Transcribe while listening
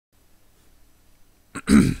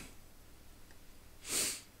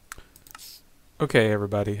Okay,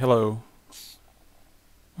 everybody. Hello.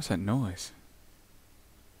 What's that noise?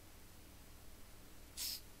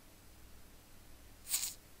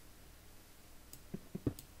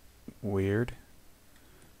 Weird.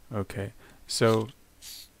 Okay. So,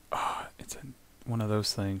 it's one of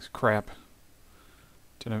those things. Crap.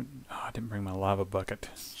 I didn't bring my lava bucket.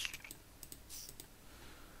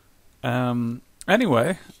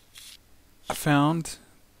 Anyway, I found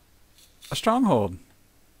a stronghold.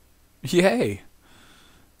 Yay!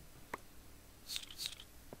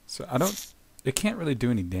 So it can't really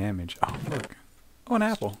do any damage. Oh, look. Oh, an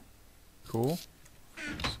apple. Cool.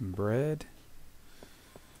 Some bread.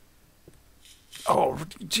 Oh,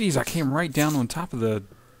 jeez, I came right down on top of the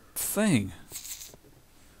thing.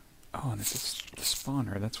 Oh, and it's the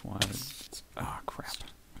spawner, that's why. Crap.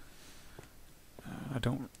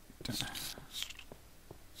 Don't... Get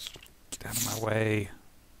out of my way.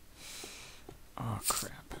 Oh,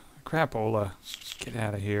 crap. Crapola. Get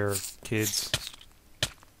out of here, kids.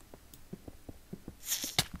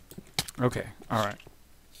 Okay, alright.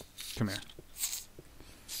 Come here.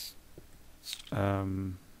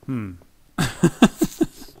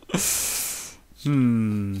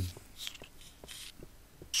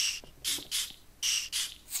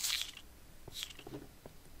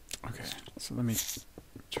 Okay, so let me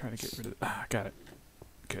try to get rid of... got it.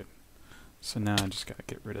 Good. So now I just gotta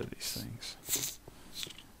get rid of these things.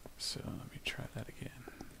 So let me try that again.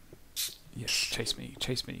 Yes, chase me,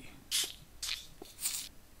 chase me.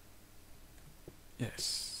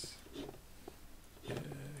 Yes. Yeah,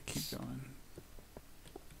 keep going.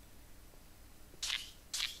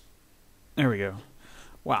 There we go.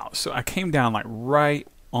 Wow, so I came down like right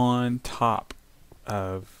on top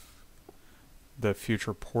of the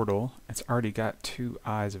future portal. It's already got 2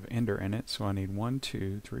 eyes of Ender in it, so I need 1,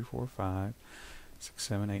 2, 3, 4, 5, 6,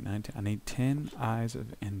 7, 8, 9, 10. I need 10 eyes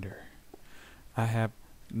of Ender. I have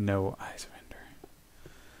no eyes of Ender.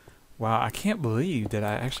 Wow, I can't believe that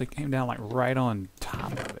I actually came down like right on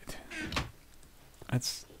top of it.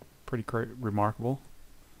 That's pretty remarkable,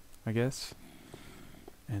 I guess.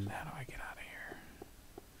 And how do I get out of here?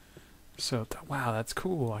 So, wow, that's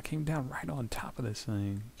cool. I came down right on top of this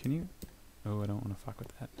thing. Can you... Oh, I don't want to fuck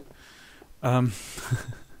with that.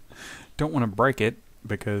 Don't want to break it,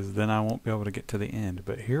 because then I won't be able to get to the end.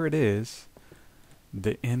 But here it is,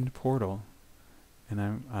 the end portal.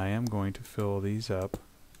 And I am going to fill these up.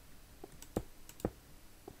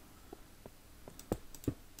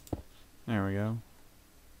 There we go.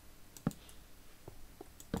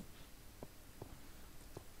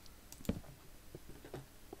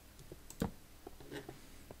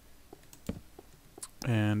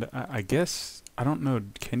 And I guess, I don't know,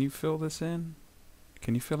 can you fill this in?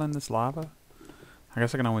 Can you fill in this lava? I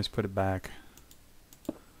guess I can always put it back.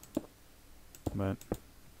 But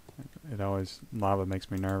lava makes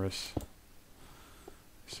me nervous.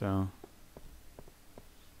 So.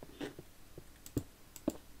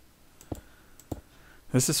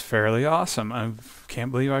 This is fairly awesome. I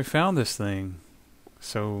can't believe I found this thing.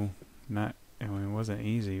 So, it wasn't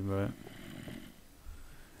easy, but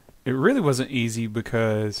it really wasn't easy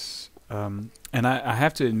because, and I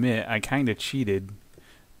have to admit, I kind of cheated,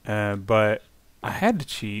 but I had to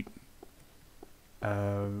cheat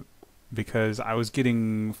because I was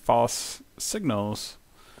getting false signals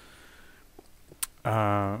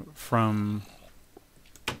from...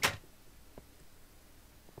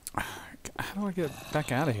 How do I get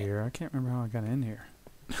back out of here? I can't remember how I got in here.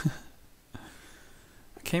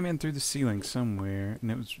 I came in through the ceiling somewhere, and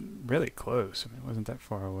it was really close. I mean, it wasn't that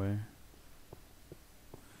far away.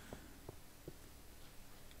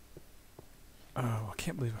 Oh, I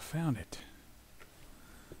can't believe I found it.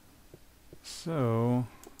 So...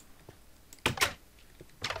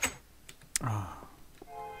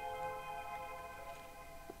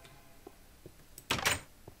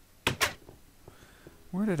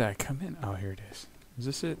 Where did I come in? Oh, here it is. Is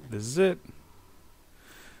this it? This is it.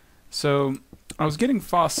 So, I was getting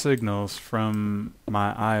false signals from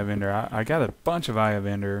my Eye of Ender. I got a bunch of Eye of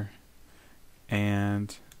Ender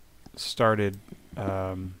and started...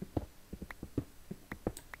 and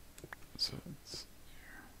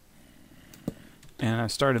I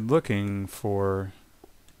started looking for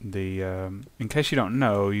the... in case you don't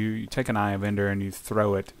know, you take an Eye of Ender and you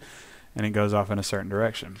throw it, and it goes off in a certain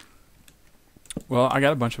direction. Well, I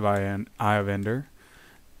got a bunch of Eye of Ender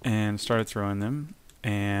and started throwing them,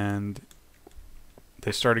 and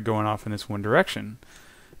they started going off in this one direction.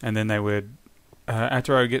 And then they would,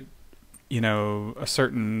 after I would get, a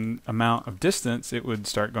certain amount of distance, it would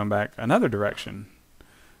start going back another direction.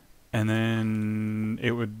 And then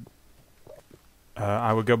it would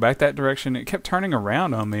I would go back that direction. It kept turning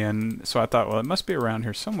around on me, and so I thought, well, it must be around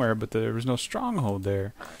here somewhere, but there was no stronghold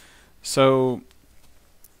there. So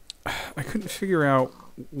I couldn't figure out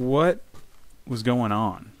what was going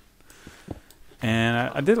on.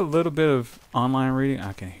 And I did a little bit of online reading.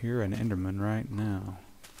 I can hear an Enderman right now.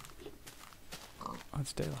 Oh,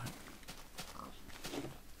 it's daylight.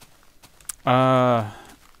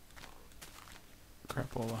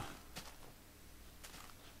 Crapola.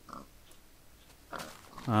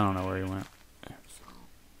 I don't know where he went.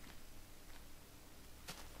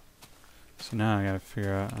 So now I gotta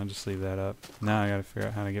figure out, I'll just leave that up. Now I gotta figure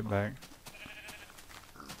out how to get back.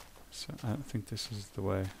 So I think this is the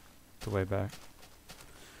way back.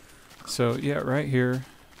 So yeah, right here.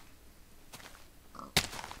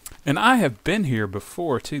 And I have been here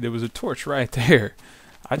before too. There was a torch right there.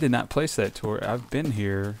 I did not place that torch. I've been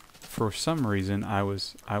here for some reason. I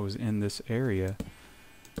was in this area.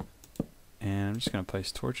 And I'm just going to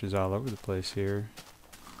place torches all over the place here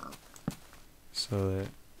so that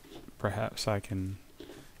perhaps I can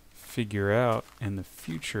figure out in the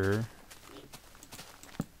future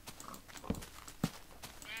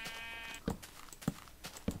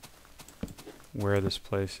where this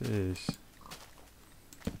place is.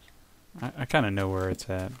 I kind of know where it's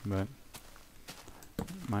at, but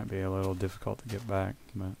it might be a little difficult to get back.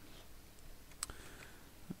 But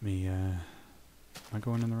let me... Am I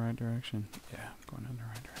going in the right direction? Yeah, I'm going in the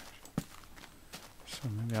right direction. So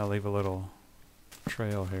maybe I'll leave a little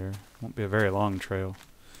trail here. Won't be a very long trail.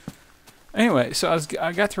 Anyway, so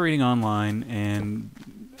I got to reading online and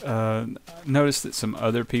noticed that some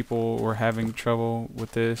other people were having trouble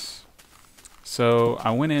with this. So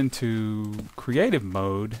I went into creative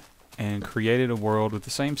mode and created a world with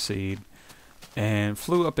the same seed and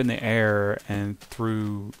flew up in the air and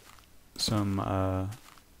threw some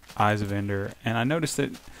Eyes of Ender, and I noticed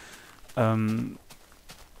that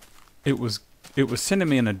it was sending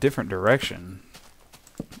me in a different direction,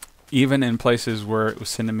 even in places where it was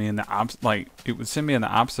sending me in the it would send me in the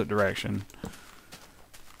opposite direction.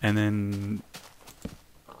 And then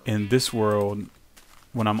in this world,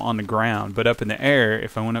 when I'm on the ground, but up in the air,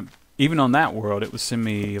 if I went up, even on that world, it would send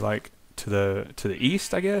me like to the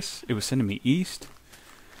east. I guess it was sending me east,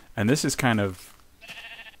 and this is kind of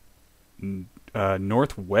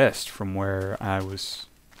northwest from where I was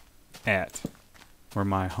at, where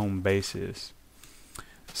my home base is.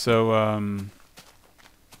 So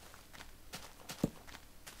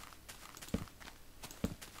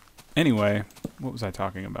anyway, what was I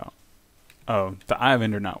talking about? Oh, the Eye of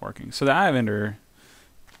Ender not working. So the Eye of Ender,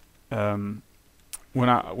 when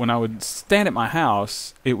I would stand at my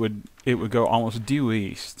house, it would go almost due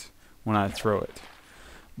east when I throw it,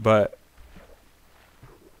 but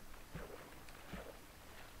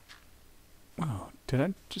wow, did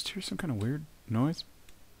I just hear some kind of weird noise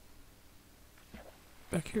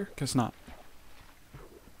back here? Guess not.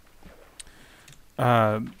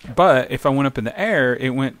 But if I went up in the air,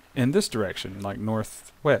 it went in this direction, like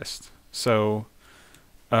northwest. So,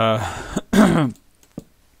 or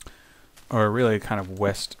really kind of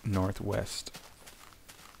west-northwest.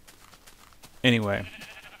 Anyway,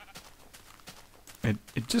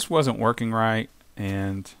 it just wasn't working right,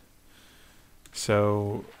 and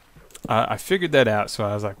so I figured that out. So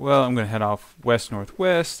I was like, well, I'm going to head off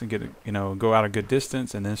west-northwest and get go out a good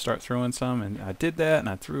distance and then start throwing some. And I did that, and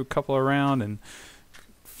I threw a couple around and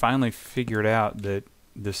finally figured out that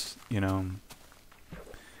this,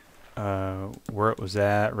 where it was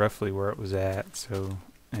at, roughly where it was at. So,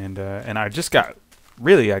 and I just got,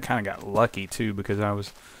 really, I kind of got lucky too, because I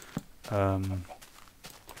was,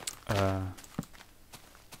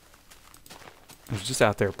 just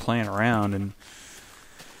out there playing around, and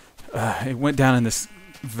it went down in this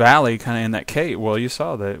valley, kind of in that cave. Well, you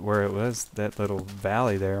saw that where it was, that little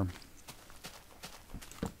valley there.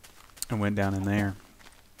 I went down in there.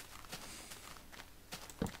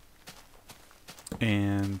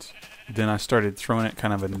 And then I started throwing it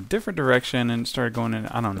kind of in a different direction and started going in,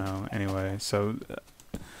 I don't know. Anyway, so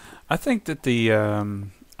I think that the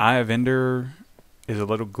Eye of Ender is a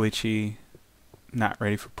little glitchy, not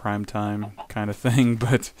ready for prime time kind of thing,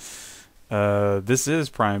 but this is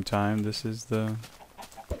prime time. This is the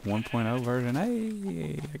 1.0 version.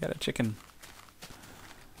 Hey, I got a chicken.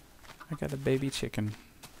 I got a baby chicken.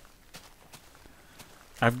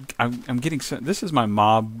 I'm getting some, this is my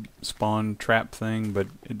mob spawn trap thing, but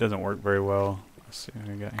it doesn't work very well. Let's see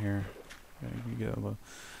what I got here. You get a little,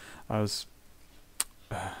 I was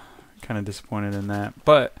kind of disappointed in that,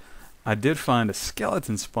 but I did find a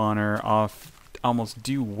skeleton spawner off almost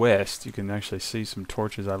due west. You can actually see some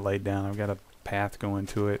torches I laid down. I've got a path going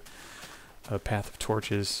to it, a path of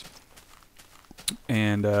torches.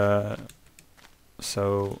 And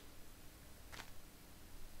so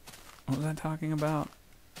what was I talking about?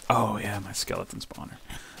 Oh yeah, my skeleton spawner.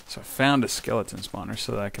 So I found a skeleton spawner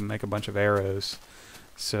so that I can make a bunch of arrows.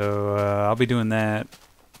 So I'll be doing that,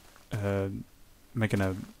 making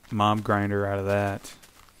a mob grinder out of that.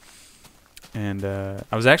 And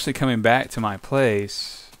I was actually coming back to my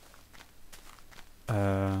place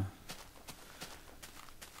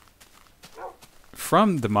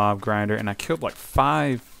from the mob grinder, and I killed like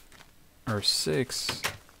 5 or 6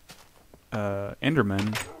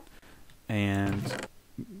 Endermen and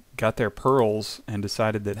got their pearls and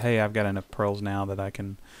decided that, hey, I've got enough pearls now that I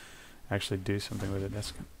can actually do something with it.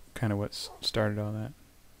 That's kind of what started all that.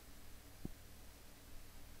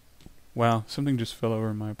 Wow, something just fell over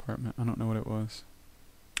in my apartment. I don't know what it was.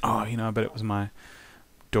 Oh, you know, I bet it was my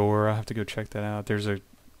door. I'll have to go check that out. There's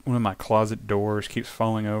one of my closet doors keeps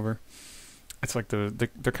falling over. It's like they're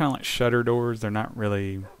kind of like shutter doors. They're not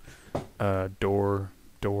really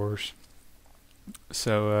doors.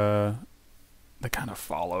 So they kind of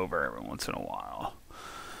fall over every once in a while.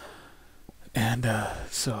 And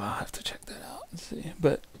so I'll have to check that out and see.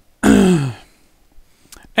 But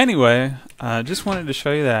anyway, I just wanted to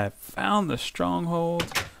show you that I found the Stronghold.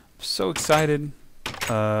 I'm so excited.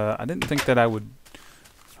 I didn't think that I would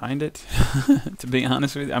find it, to be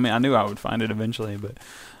honest with you. I mean, I knew I would find it eventually, but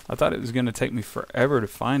I thought it was going to take me forever to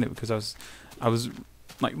find it because I was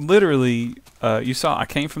like literally, you saw I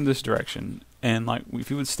came from this direction, and like if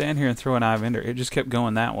you would stand here and throw an eye of ender, it just kept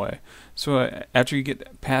going that way. So after you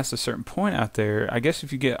get past a certain point out there, I guess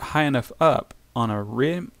if you get high enough up on a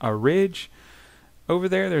ridge over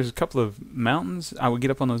there, there's a couple of mountains. I would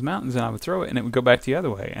get up on those mountains and I would throw it, and it would go back the other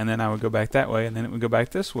way, and then I would go back that way, and then it would go back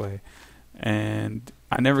this way. And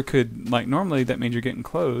I never could, like normally that means you're getting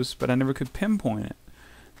close, but I never could pinpoint it.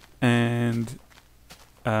 And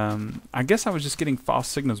I guess I was just getting false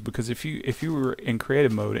signals, because if you were in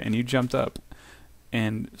creative mode and you jumped up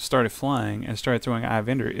and started flying and started throwing Eye of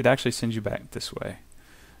Ender, it actually sends you back this way.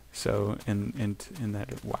 So in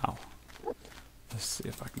that, wow. Let's see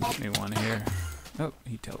if I can get me one here. Oh,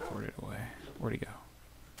 he teleported away. Where'd he go?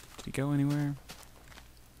 Did he go anywhere?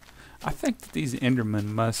 I think that these Endermen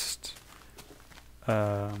must.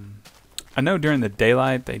 I know during the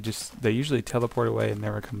daylight they usually teleport away and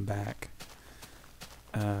never come back.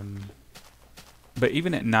 But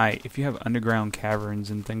even at night, if you have underground caverns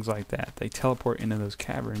and things like that, they teleport into those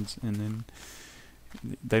caverns, and then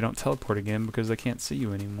they don't teleport again because they can't see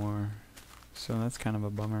you anymore. So that's kind of a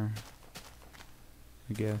bummer,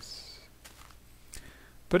 I guess.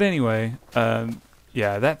 But anyway,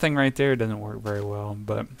 yeah, that thing right there doesn't work very well,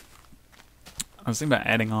 but I was thinking about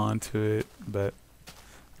adding on to it, but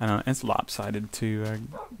I don't know, it's lopsided too. I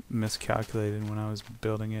miscalculated when I was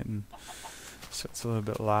building it, and so it's a little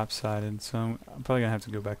bit lopsided, so I'm probably gonna have to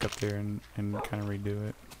go back up there and kind of redo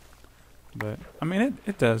it. But I mean,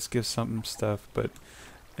 it does give some stuff, but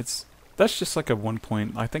that's just like a 1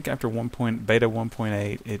 point. I think after beta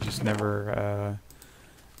 1.8, it just never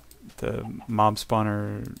the mob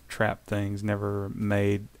spawner trap things never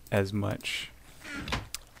made as much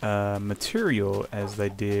material as they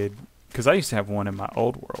did, because I used to have one in my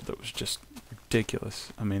old world that was just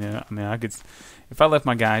ridiculous. I mean, I could, if I left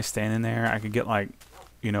my guy standing there, I could get like,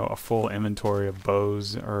 you know, a full inventory of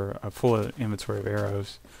bows or a full inventory of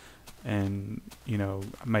arrows, and you know,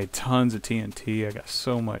 I made tons of TNT. I got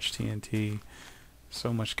so much TNT,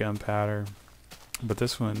 so much gunpowder, but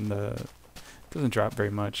this one doesn't drop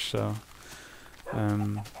very much. So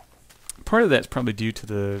part of that's probably due to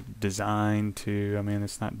the design too. I mean,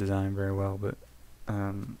 it's not designed very well, but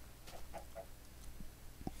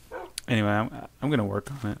anyway, I'm gonna work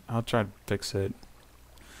on it. I'll try to fix it,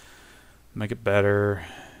 make it better,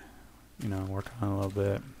 you know, work on it a little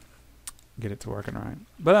bit, get it to working right.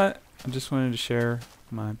 But I just wanted to share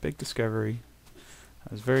my big discovery.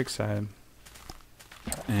 I was very excited,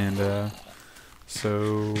 and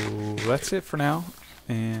so that's it for now,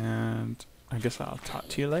 and I guess I'll talk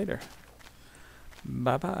to you later.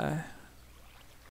 Bye bye.